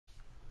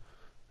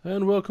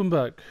And welcome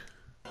back.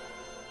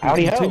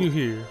 Howdy ho. Continue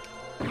here.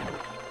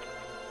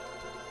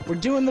 We're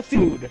doing the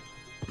food.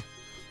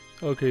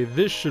 Okay,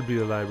 this should be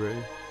the library.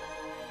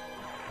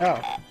 Oh.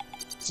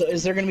 So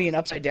is there gonna be an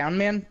upside down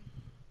man?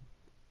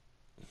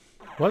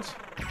 What?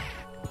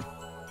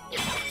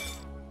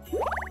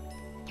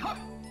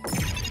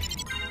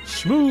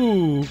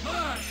 Shmoo!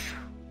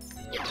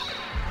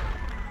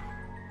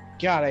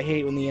 God, I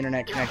hate when the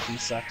internet connection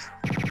sucks.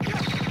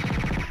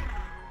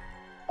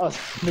 Oh,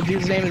 the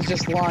dude's name is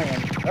just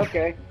Lion.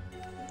 Okay.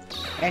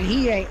 And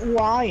he ain't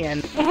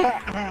lying.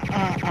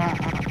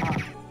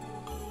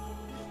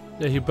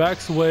 Yeah, he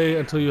backs away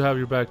until you have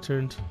your back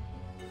turned.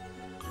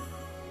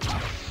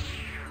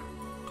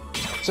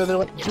 So they're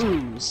like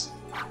boos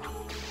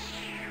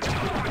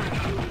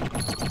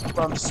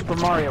from Super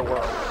Mario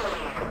World.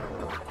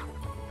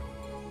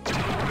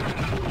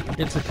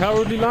 It's a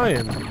cowardly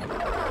lion.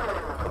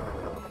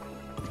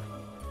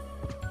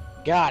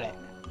 Got it.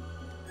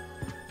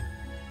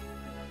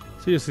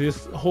 Seriously,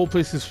 this whole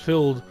place is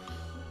filled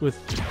with...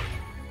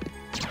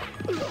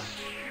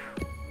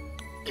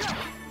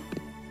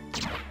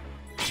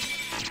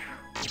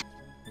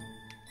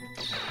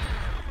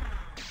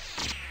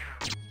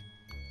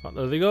 Oh,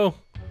 there they go.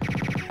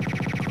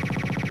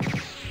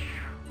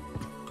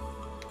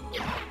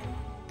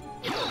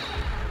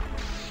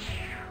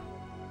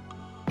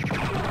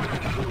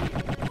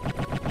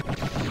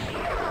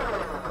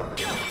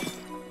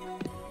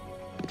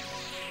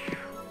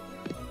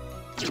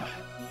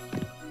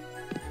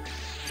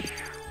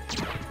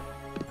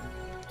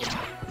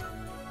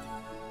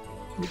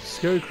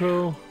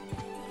 Scarecrow,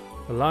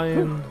 a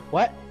lion.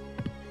 What?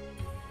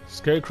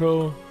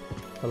 Scarecrow,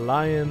 a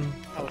lion.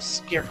 Oh,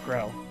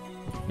 Scarecrow.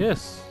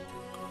 Yes.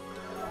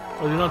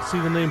 Oh, did you not see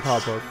the name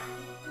pop up?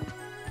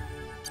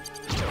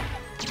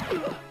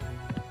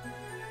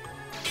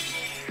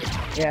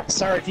 Yeah,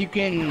 sorry if you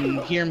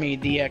can hear me.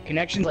 The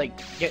connection's like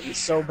getting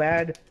so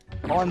bad.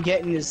 All I'm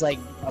getting is like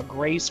a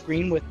gray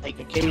screen with like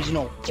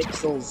occasional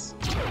pixels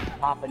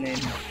popping in.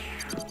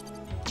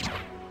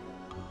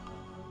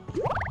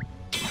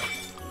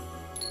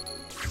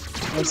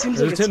 It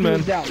seems like it's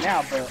moved down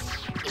now, but...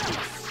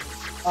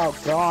 Oh,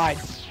 God.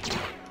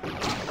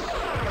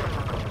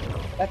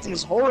 That thing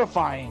is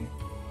horrifying.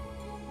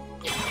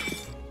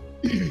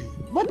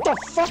 What the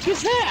fuck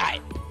is that?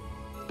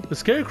 The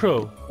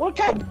Scarecrow. What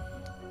kind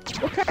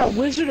of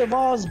Wizard of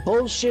Oz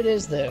bullshit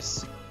is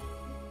this?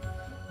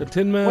 The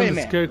Tin Man, Wait a the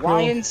minute. Scarecrow.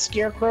 Lion,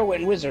 Scarecrow,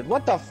 and Wizard.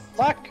 What the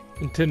fuck?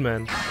 And Tin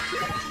Man.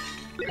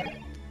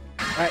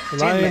 Right, The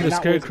Lion, Man, the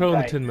not Scarecrow, Wizard,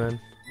 and the Tin Man.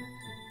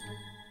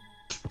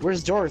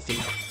 Where's Dorothy?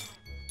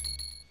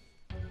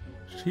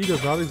 She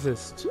does not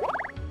exist.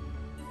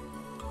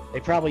 They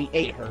probably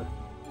ate her.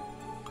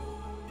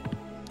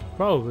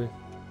 Probably.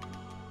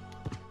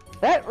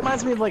 That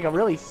reminds me of like a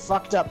really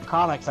fucked up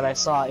comic that I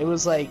saw. It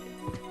was like,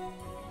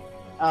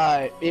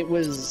 it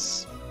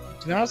was,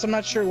 to be honest, I'm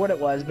not sure what it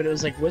was, but it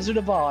was like Wizard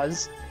of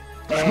Oz,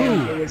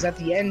 and it was at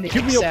the end.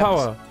 Give me your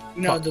power.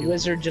 You know, the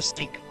wizard just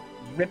like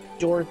ripped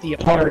Dorothy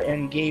apart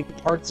and gave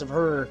parts of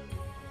her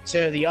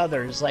to the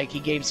others. Like he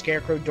gave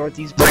Scarecrow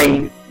Dorothy's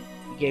brain,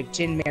 he gave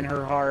Tin Man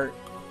her heart,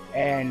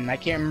 and I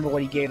can't remember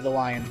what he gave the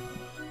lion.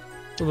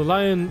 Well, the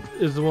lion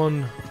is the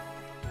one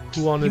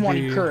who wanted He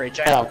wanted courage,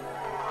 I know.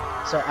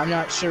 So I'm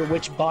not sure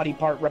which body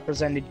part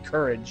represented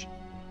courage.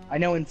 I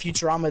know in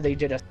Futurama they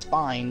did a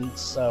spine,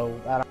 so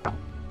I don't know.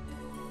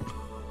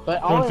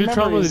 But all I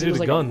remember is it was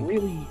like a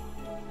really...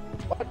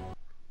 What?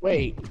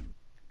 Wait,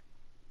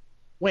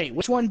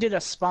 which one did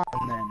a spine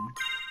then?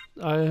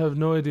 I have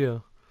no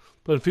idea.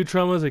 But in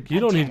Futurama, it's like,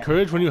 you don't need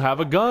courage when you have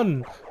a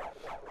gun.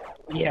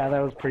 Yeah, that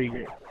was pretty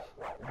good.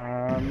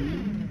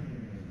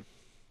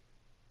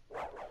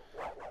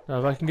 Now,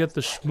 if I can get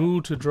the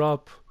shmoo to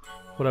drop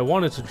what I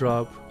want it to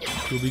drop,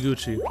 it'll be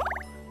Gucci.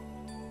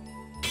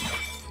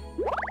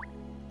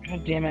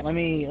 God damn it! Let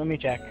me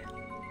check.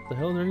 The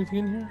hell? Is there anything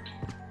in here?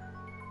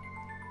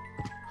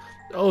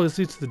 Oh, it's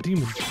the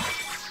demon.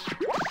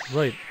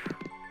 Right.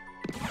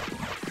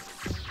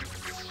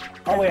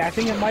 Oh wait, I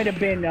think it might have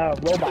been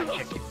Robot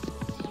Chicken.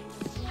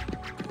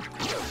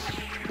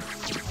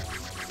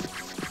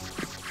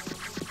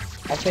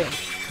 I think.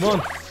 Come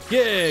on.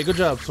 Yeah, good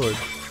job, Sword.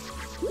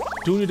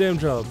 Doing your damn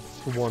job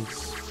for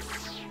once.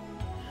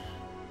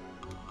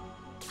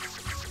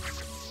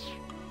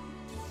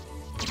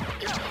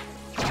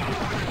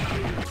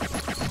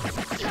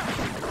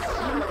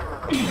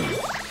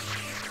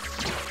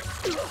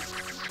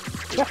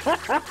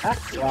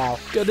 Wow.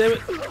 God damn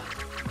it.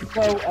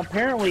 So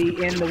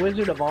apparently in the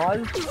Wizard of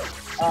Oz,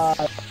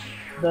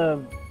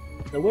 the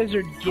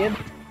wizard gives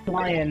the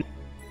lion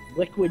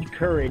liquid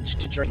courage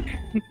to drink.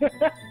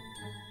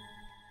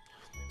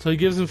 So he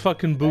gives him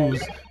fucking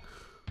booze.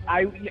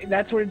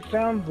 That's what it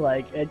sounds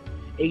like.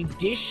 A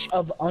dish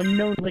of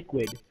unknown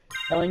liquid,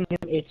 telling him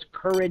it's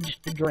courage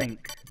to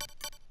drink.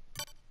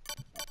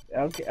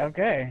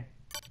 Okay.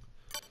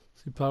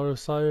 See, power of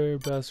Sire,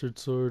 Bastard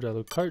Sword,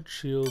 Alucard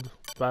Shield,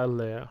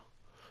 Battle Air.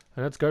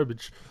 And that's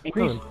garbage. What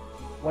did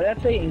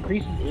that say?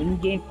 Increases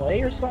in-game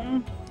play or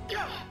something?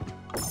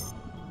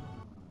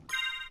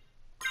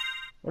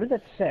 What did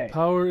that say?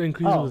 Power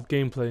increases with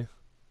gameplay.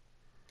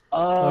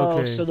 Oh,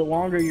 okay. So the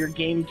longer your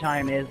game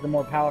time is, the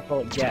more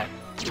powerful it gets.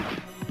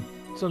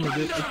 Son of a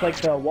bitch. It's like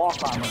the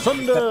walk-on.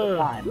 Thunder!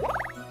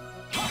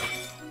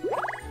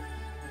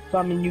 So,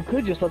 I mean, you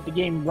could just let the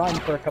game run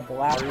for a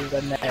couple hours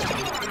and then...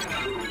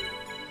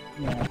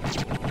 Yeah.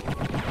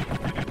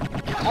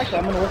 Actually,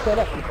 I'm gonna look that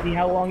up and see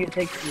how long it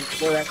takes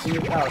before that thing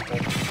is powerful.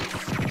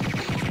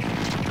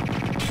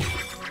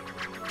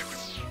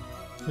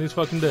 He's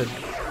fucking dead.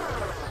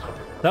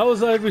 That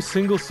was every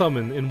single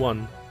summon in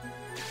one.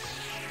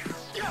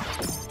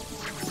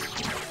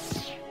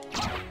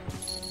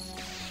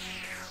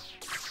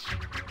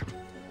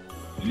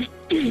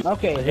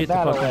 Okay, I hate the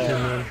battle fucking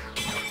Tin Man.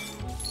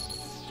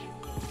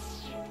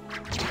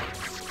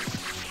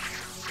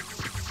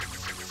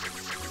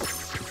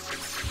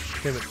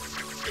 Damn it.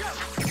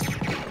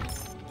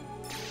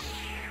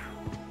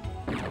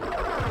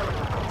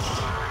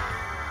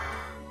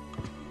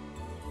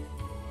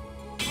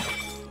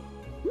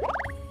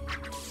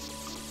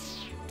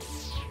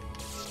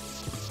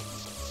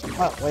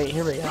 Oh, wait,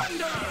 here we go.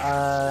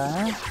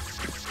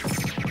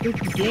 This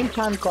game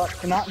time clock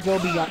cannot go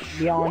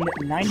beyond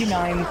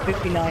 99,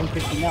 59,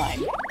 59.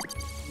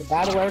 The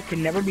battler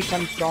can never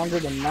become stronger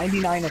than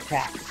 99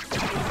 attacks.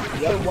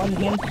 The other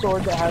one-hand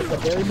sword that has a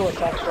variable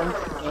attack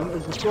strength in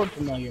is the sword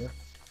familiar.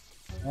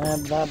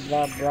 Blah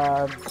blah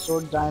blah.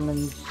 Sword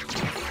diamonds.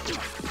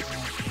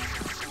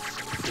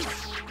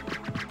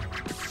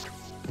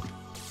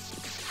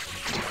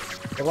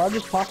 The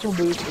largest possible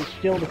boost is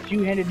still the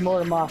two-handed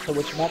Muramasa,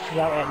 which maxes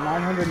out at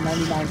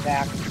 999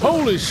 attacks.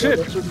 Holy shit!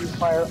 So this would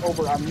require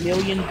over 1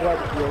 million blood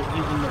heals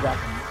using the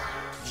weapon.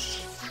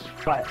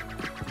 But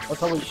that's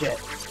holy shit.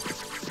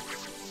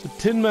 The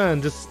Tin Man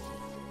just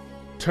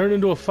turned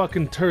into a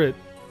fucking turret.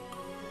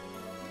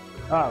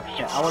 Oh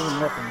shit! I wasn't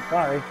looking.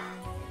 Sorry.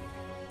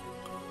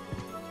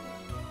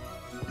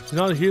 Did you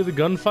not hear the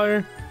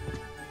gunfire?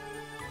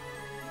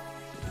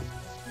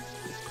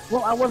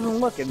 Well, I wasn't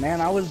looking,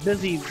 man. I was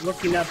busy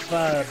looking up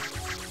the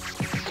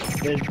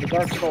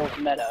Dark Souls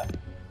meta.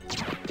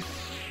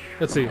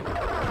 Let's see.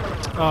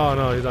 Oh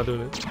no, he's not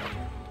doing it.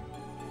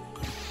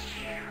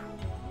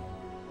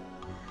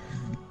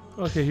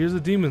 Okay, here's the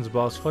demon's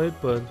boss fight,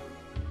 but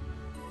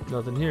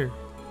nothing here.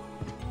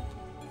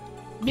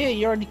 Yeah,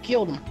 you already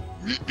killed him.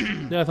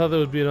 Yeah, I thought there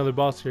would be another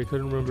boss here. I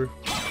couldn't remember.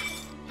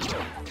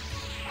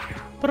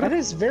 That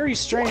is very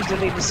strange that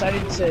they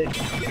decided to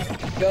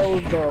go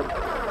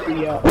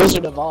the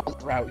Wizard of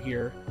Oz route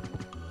here.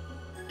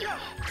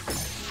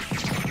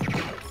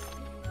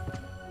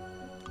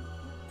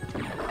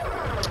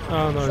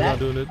 Oh no, he's not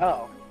doing it.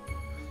 Oh.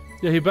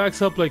 Yeah, he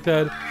backs up like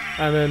that,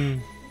 and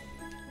then...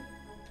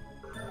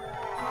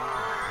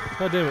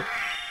 God damn it.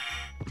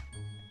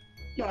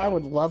 You know, I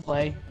would love to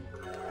play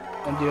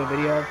and do a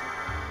video.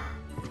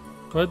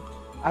 What?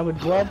 I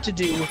would love to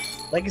do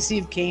Legacy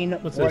of Kain,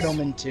 Blood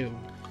Omen 2.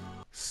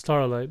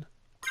 Starlight.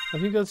 I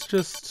think that's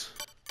just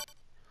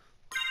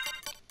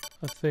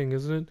a thing,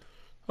 isn't it?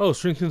 Oh,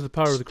 strengthens the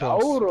power of the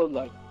cross.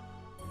 Starlight.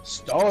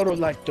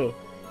 Starlight.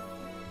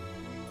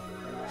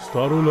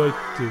 Starlight.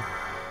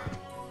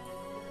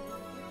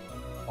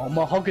 Oh,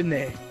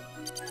 Mahogany.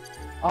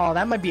 Oh,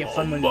 that might be a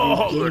fun one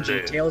to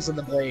do. Tales of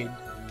the Blade.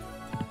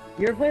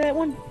 You ever play that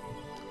one?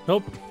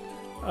 Nope.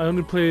 I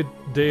only played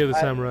Day of the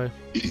Samurai.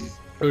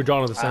 Or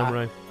Dawn of the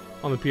Samurai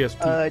on the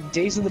PSP.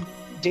 Days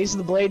of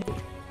the Blade.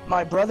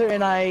 My brother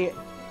and I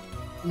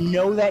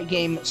know that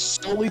game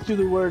solely through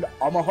the word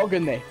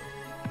Amahogane.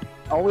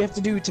 All we have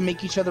to do to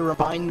make each other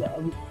remind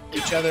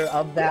each other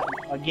of that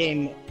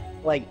game,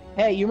 like,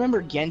 hey, you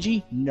remember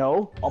Genji?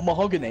 No,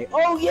 Amahogane.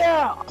 Oh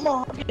yeah,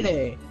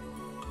 Amahogane.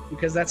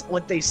 Because that's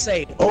what they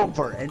say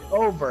over and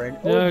over and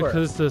over. Yeah,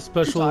 because it's the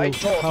special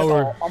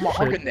power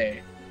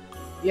shit.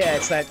 Yeah,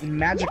 it's that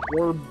magic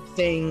word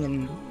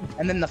thing,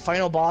 and then the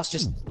final boss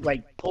just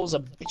like pulls a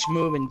bitch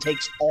move and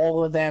takes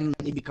all of them,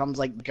 and he becomes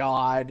like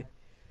God.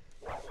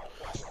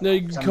 Yeah,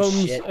 he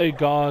becomes a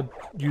god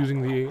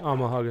using the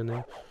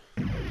Amahagane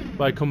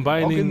by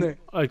combining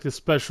like the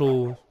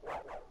special,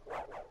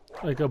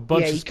 like a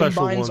bunch of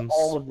special ones. Yeah, he combines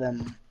all of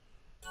them.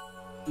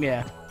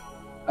 Yeah,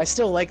 I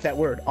still like that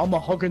word,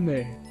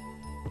 Amahagane.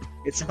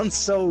 It sounds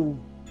so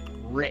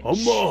rich.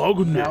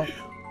 Amahagane.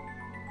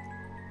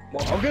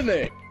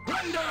 Amahagane.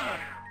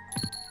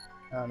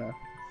 I don't know.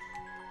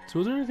 So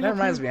is there anything that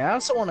reminds me, I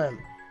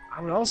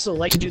would also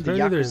like to do the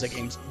Yakuza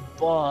games,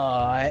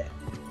 but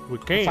we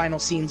can't. The final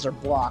scenes are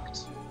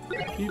blocked.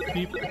 Beep,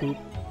 beep, boop.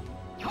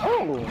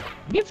 Oh,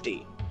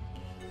 nifty.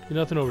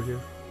 Nothing over here.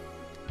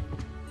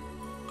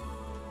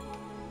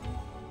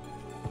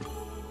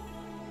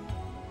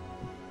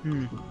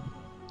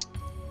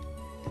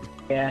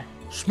 Yeah.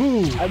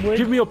 Smooth.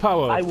 Give me your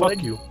power.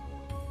 Fuck you.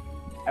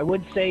 I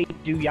would say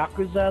do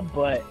Yakuza,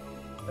 but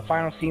the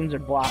final scenes are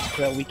blocked,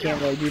 so we can't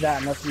really do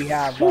that unless we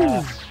have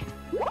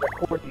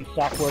recording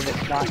software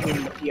that's not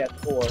in the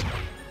PS4.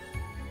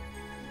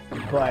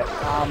 But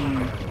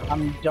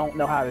I don't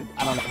know how to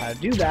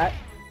do that,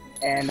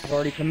 and I've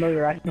already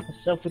familiarized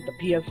myself with the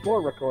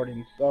PS4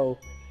 recording, so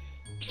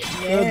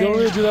The only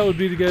way to do that would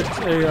be to get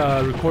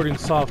a recording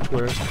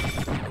software,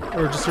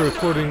 or just a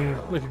recording,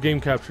 like a game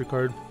capture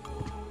card.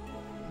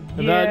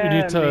 And that you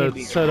need to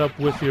set up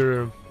with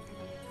your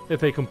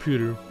FA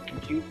computer.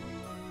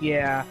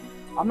 Yeah,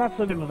 I'm not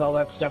so good with all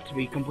that stuff, to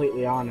be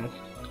completely honest.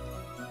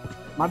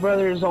 My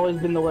brother has always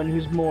been the one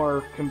who's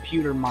more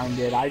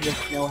computer-minded. I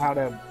just know how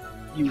to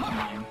use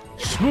mine.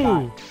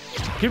 Smooth!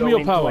 Give me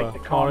your power.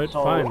 Like, Alright,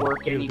 fine.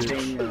 Work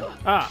anything, or...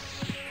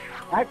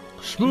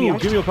 Smooth,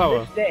 give me your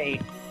power.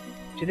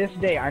 To this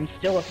day, I'm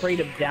still afraid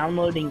of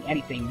downloading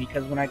anything,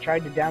 because when I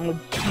tried to download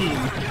Steam,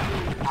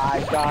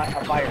 I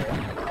got a virus.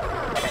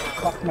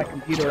 It fucked my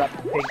computer up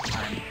big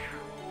time.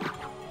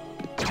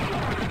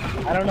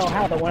 I don't know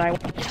how, but when I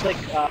went to click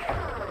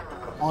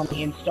on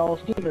the install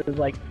Steam, it was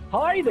like,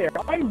 "Hi there,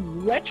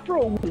 I'm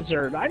Retro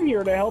Wizard. I'm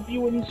here to help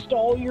you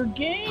install your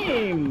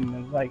game." I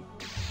was like,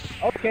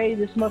 okay,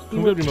 this must be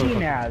what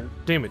Steam has.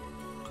 Damn it.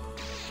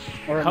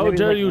 Or how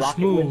dare you,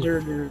 Smooth?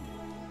 Wizard, or it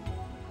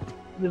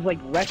was like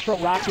Retro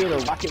Rocket or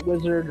Rocket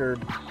Wizard or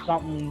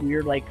something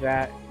weird like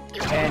that.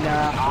 And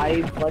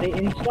I let it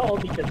install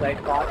because I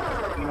thought,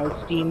 you know,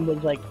 Steam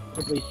was like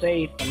perfectly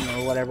safe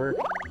or whatever.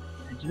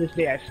 And to this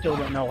day, I still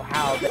don't know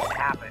how that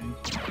happened.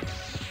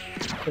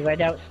 Because I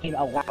doubt Steam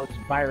allows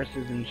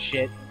viruses and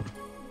shit.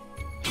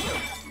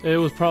 It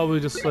was probably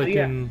just like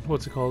in,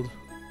 what's it called?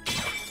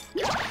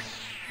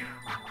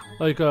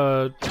 Like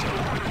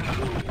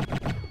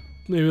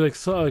maybe like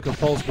a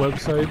false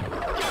website.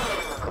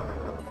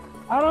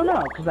 I don't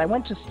know, because I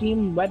went to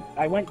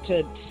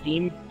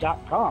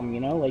Steam.com, you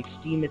know, like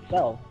Steam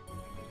itself.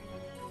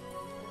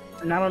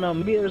 And I don't know,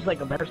 maybe there was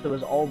like a virus that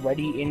was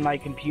already in my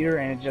computer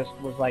and it just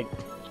was like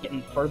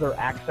getting further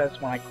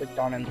access when I clicked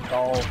on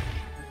install.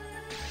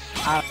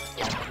 The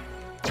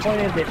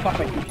point is, they fucked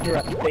my computer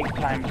up big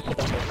time, so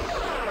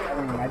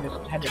I just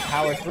had to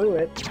power through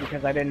it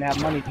because I didn't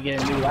have money to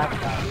get a new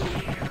laptop.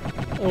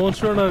 Well,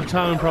 once we run out of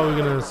time, I'm probably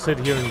gonna sit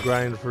here and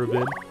grind for a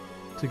bit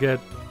to get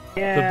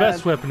the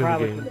best weapon in the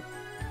game.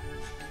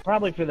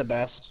 Probably for the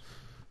best.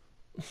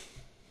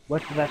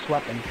 What's the best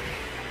weapon?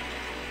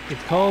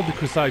 It's called the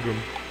Chrysagram.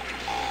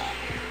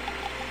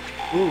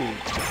 Ooh,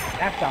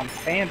 that sounds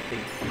fancy.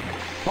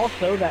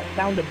 Also, that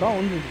sound of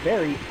bones is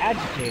very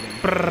agitating.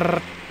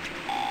 Brrr.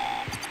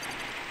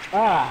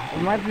 It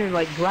reminds me of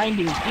like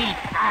grinding teeth.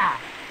 I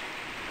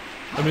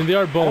mean, they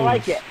are bones. I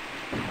like it.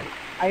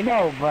 I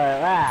know, but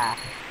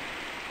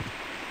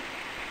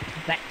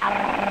it's like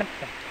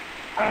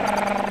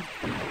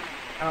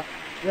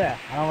yeah,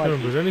 I don't like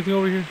it. Is there anything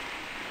over here?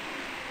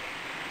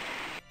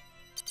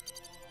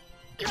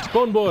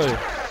 Bone Boy!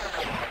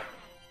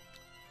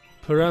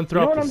 Paranthropus. You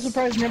know what I'm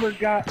surprised never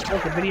got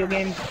like a video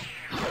game?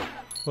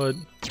 What?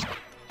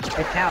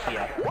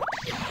 Hitalia.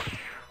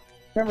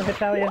 Remember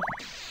Hitalia?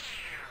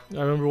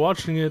 I remember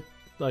watching it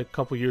like a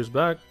couple years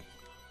back.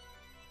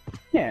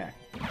 Yeah.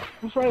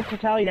 I'm surprised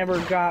Hitalia never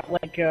got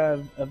like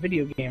a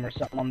video game or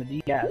something on the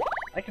DS.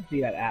 I could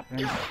see that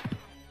happening.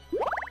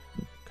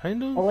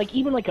 Kind of? Or like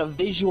even like a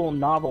visual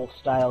novel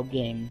style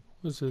game.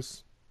 What's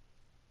this?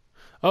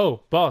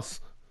 Oh,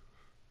 boss.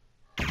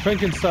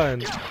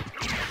 Frankenstein.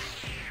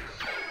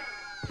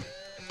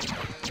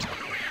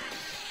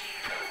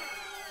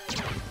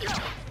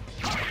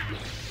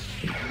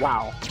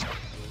 Wow.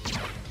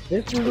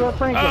 This is what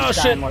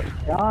Frankenstein was.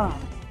 I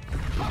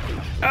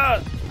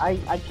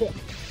can't.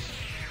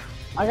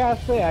 I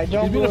gotta say, I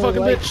don't really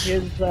like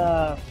his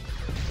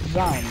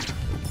design.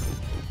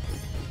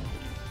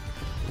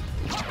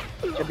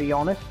 To be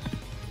honest,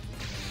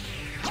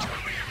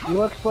 he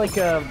looks like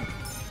a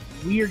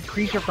weird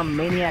creature from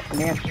Maniac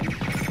Mansion.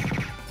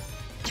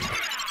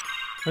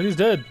 And he's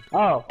dead.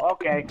 Oh,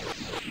 okay.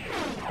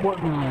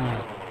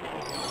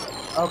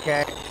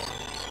 Okay.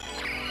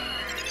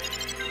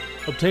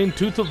 Obtain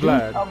Tooth of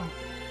Vlad.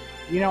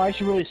 You know, I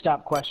should really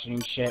stop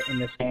questioning shit in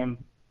this game.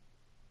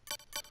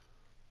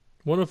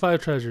 1 of 5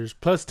 treasures,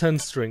 plus 10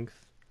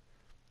 strength.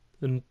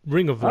 And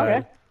Ring of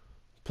Vlad,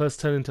 plus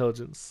 10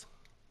 intelligence.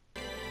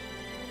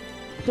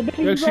 So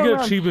you actually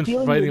get achievements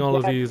for fighting all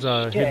of these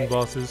hidden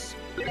bosses.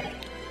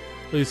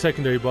 These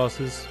secondary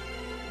bosses.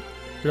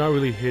 They're not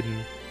really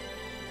hidden.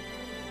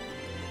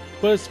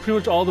 But it's pretty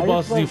much all the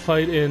bosses you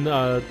fight in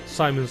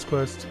Simon's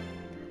Quest.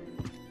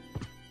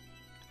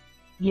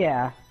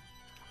 Yeah.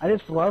 I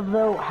just love,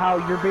 though, how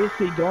you're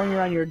basically going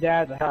around your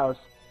dad's house,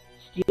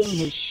 stealing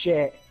his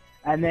shit,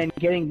 and then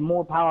getting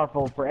more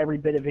powerful for every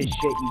bit of his shit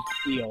you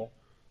steal.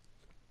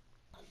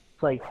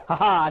 It's like,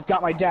 haha, I've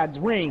got my dad's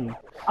ring.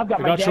 I've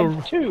got my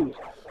dad's tooth.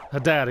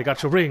 Dad, I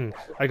got your ring.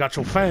 I got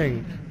your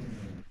fang.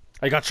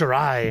 I got your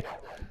eye.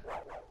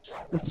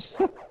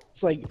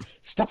 It's like,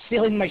 stop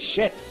stealing my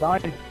shit,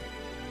 son.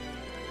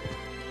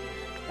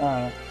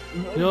 You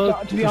know,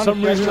 for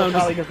some reason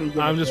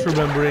I'm just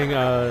remembering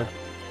that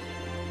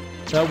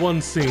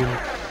one scene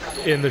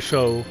in the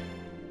show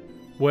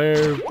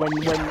where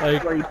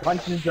where he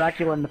punches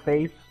Dracula in the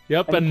face.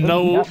 Yep, and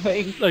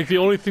nothing. Like the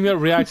only thing that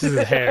reacts is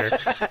his hair.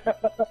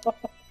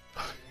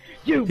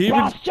 You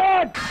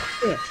bastard!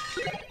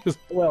 Just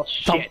well,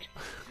 shit.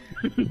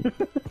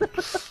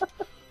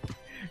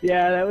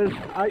 Yeah, that was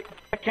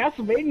a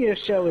Castlevania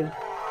show is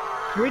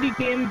pretty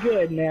damn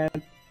good, man.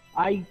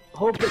 I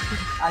hope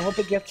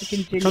it gets to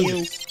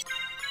continue,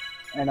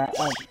 and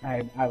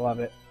I love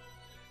it.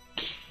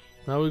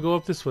 Now we go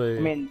up this way.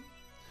 I mean,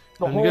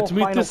 the and whole you get to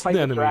meet final this fight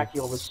with enemy.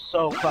 Dracula was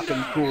so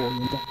fucking cool.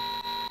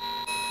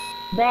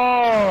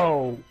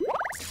 No,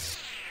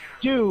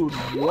 dude,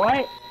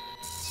 what?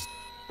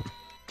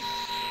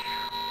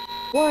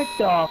 What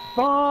the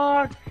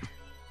fuck?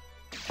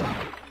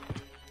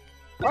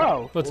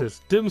 Oh, What's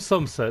this? Dim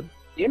Sum set.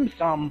 Dim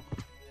Sum.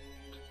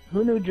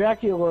 Who knew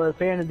Dracula was a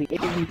fan of the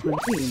Asian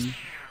cuisine?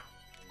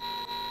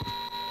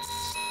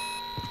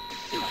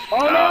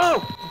 Oh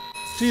no!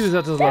 Jesus,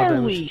 that does a lot of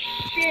damage. Holy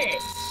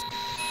shit!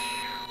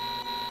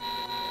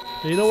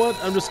 You know what?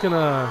 I'm just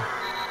gonna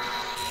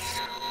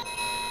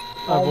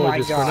avoid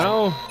this for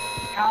now.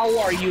 How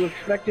are you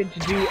expected to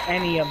do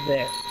any of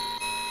this?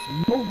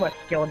 Move a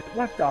skeleton.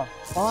 What the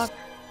fuck?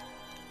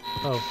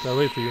 Oh, gotta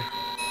wait for you.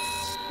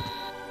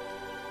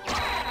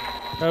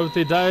 But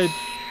they died.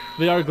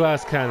 They are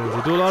glass cannons.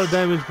 They do a lot of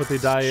damage, but they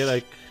die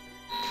like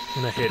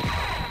in a hit.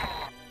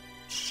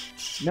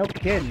 No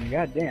kidding.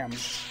 Goddamn.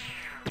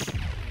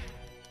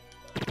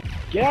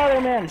 Get out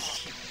of there, man!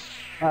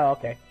 Oh,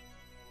 okay.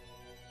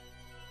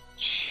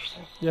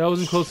 Jesus. Yeah, I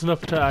wasn't close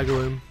enough to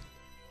aggro him.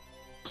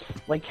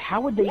 Like,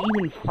 how would they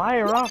even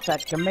fire off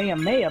that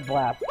Kamehameha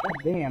blast? God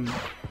damn.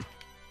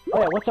 Oh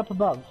yeah, what's up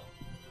above?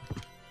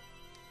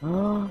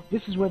 Oh,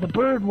 this is where the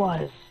bird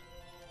was.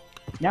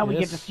 Now we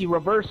get to see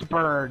Reverse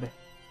Bird.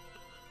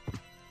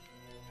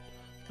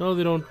 No,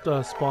 they don't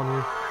spawn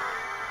here.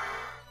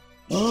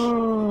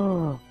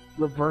 Oh,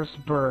 Reverse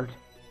Bird.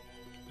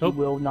 Nope. He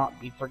will not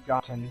be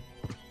forgotten.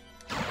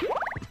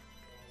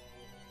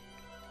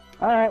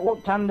 Alright, well,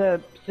 time to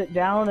sit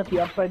down at the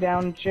upside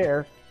down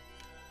chair.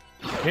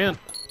 Can't.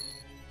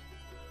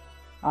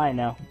 I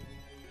know.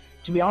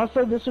 To be honest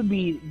though, this would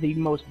be the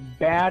most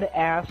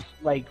badass,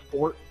 like,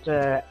 fort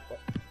to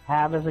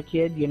have as a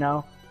kid, you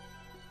know?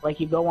 Like,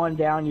 you go on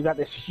down, you got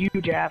this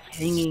huge-ass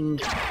hanging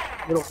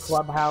little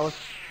clubhouse.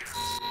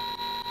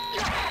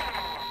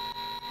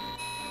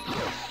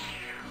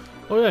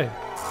 Oh yeah,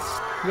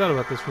 forgot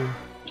about this room.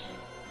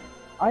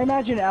 I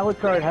imagine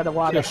Alucard had a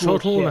lot of cool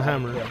short hole shit. and a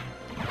hammer.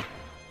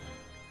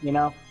 You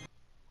know?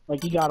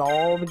 Like, he got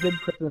all the good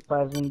Christmas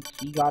presents,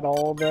 he got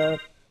all the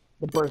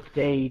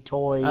birthday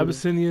toys.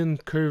 Abyssinian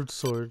curved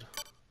sword.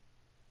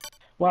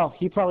 Well,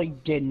 he probably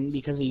didn't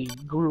because he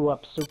grew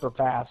up super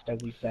fast, as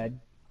he said.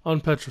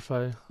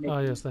 Unpetrify. Ah,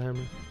 yes, the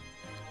hammer.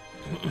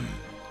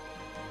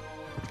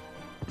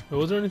 Wait,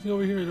 was there anything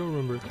over here? I don't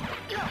remember.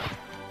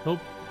 Nope.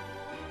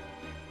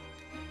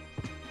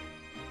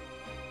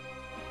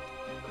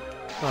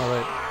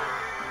 Alright.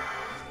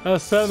 I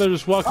was standing there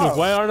just walking. Like,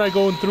 why aren't I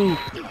going through?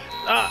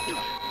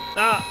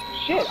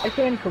 Shit, I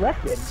stand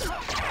corrected.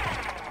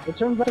 It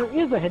turns out there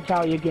is a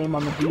Hitalia game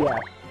on the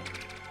DS.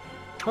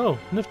 Oh,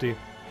 nifty.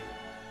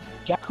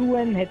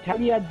 Jakuen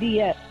Hitalia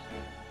DS.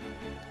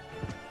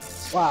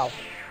 Wow.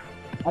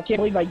 I can't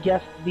believe I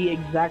guessed the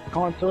exact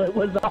console it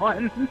was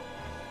on.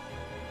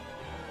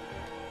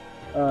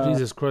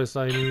 Jesus Christ,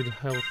 I need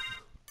health.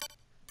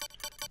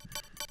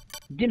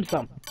 Dim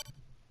sum.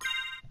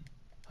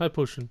 High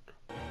potion.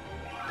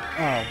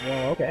 Oh,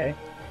 well, okay.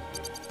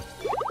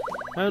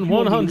 And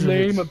 100.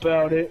 Lame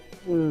about it.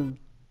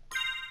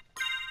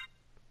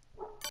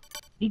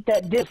 Eat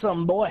that dim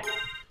sum, boy.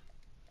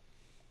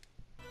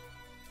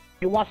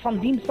 You want some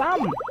dim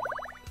sum?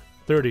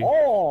 30.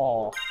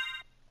 Oh!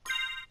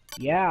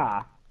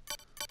 Yeah.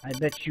 I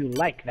bet you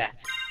like that.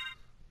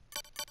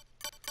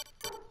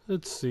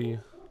 Let's see.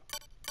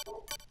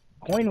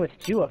 Coin with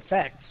 2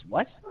 effects.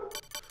 What?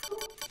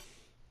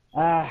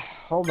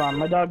 Hold on.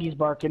 My doggy's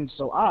barking,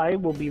 so I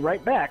will be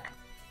right back.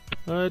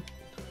 Alright.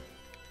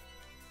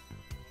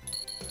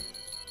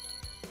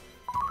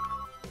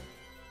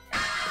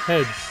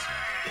 Heads.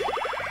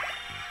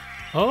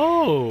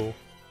 Oh!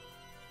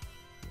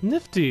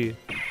 Nifty!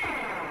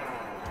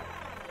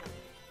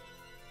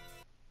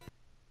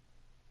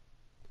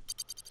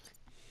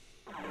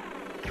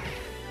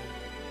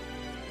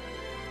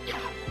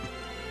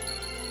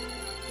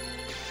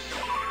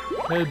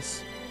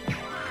 Heads.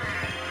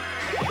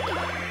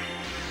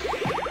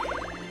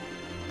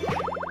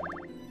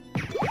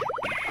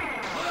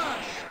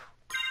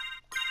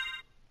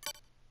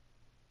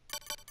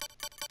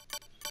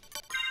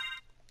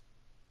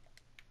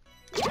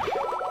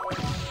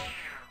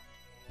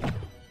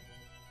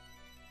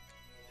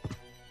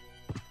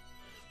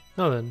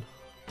 Now then.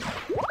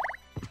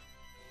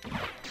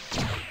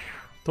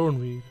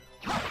 Thornweed.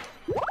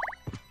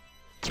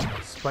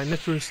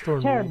 Spiniferous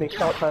thornweed. Terribly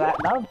short for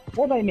that, love.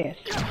 What'd I miss?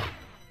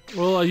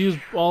 Well, I used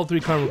all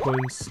 3 karma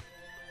coins.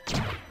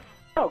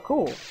 Oh,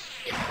 cool.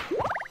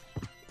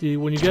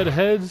 When you get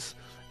heads,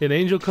 an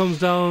angel comes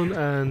down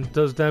and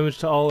does damage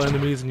to all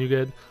enemies, and you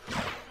get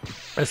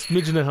a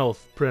smidgen of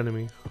health per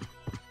enemy.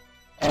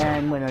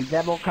 And when a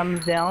devil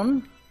comes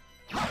down?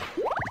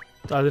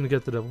 I didn't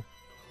get the devil.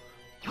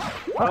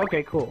 Oh,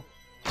 okay, cool.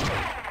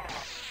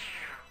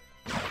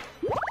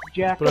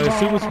 But I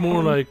assume it's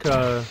more like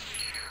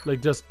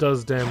like just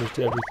does damage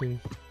to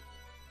everything.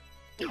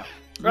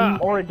 Ah!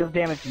 Or it does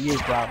damage to you,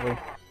 probably.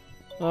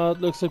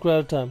 It looks like we're out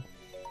of time.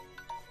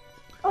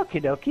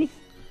 Okie dokie.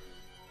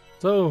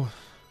 So,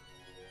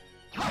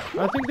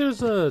 I think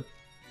there's a...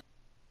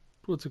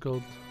 What's it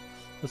called?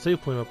 A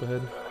save point up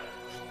ahead.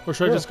 Or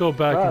should I just go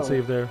back and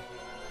save there?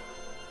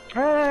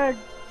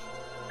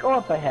 Go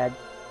up ahead.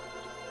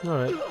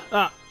 Alright.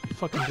 Ah!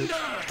 Fucking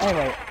bitch.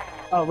 Anyway.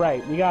 Oh,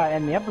 right. We gotta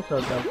end the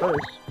episode, though,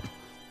 first.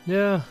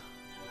 Yeah.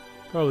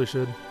 Probably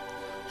should.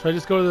 Should I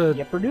just go to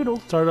the...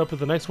 Yipperdoodle. Start up at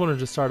the next one or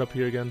just start up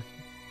here again?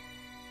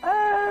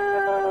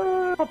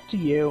 Up to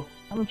you.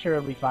 I'm sure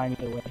it'll be fine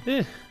either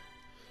way.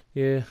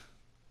 Yeah.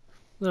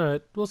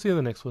 Alright. We'll see you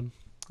in the next one.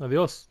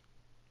 Adios.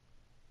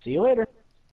 See you later.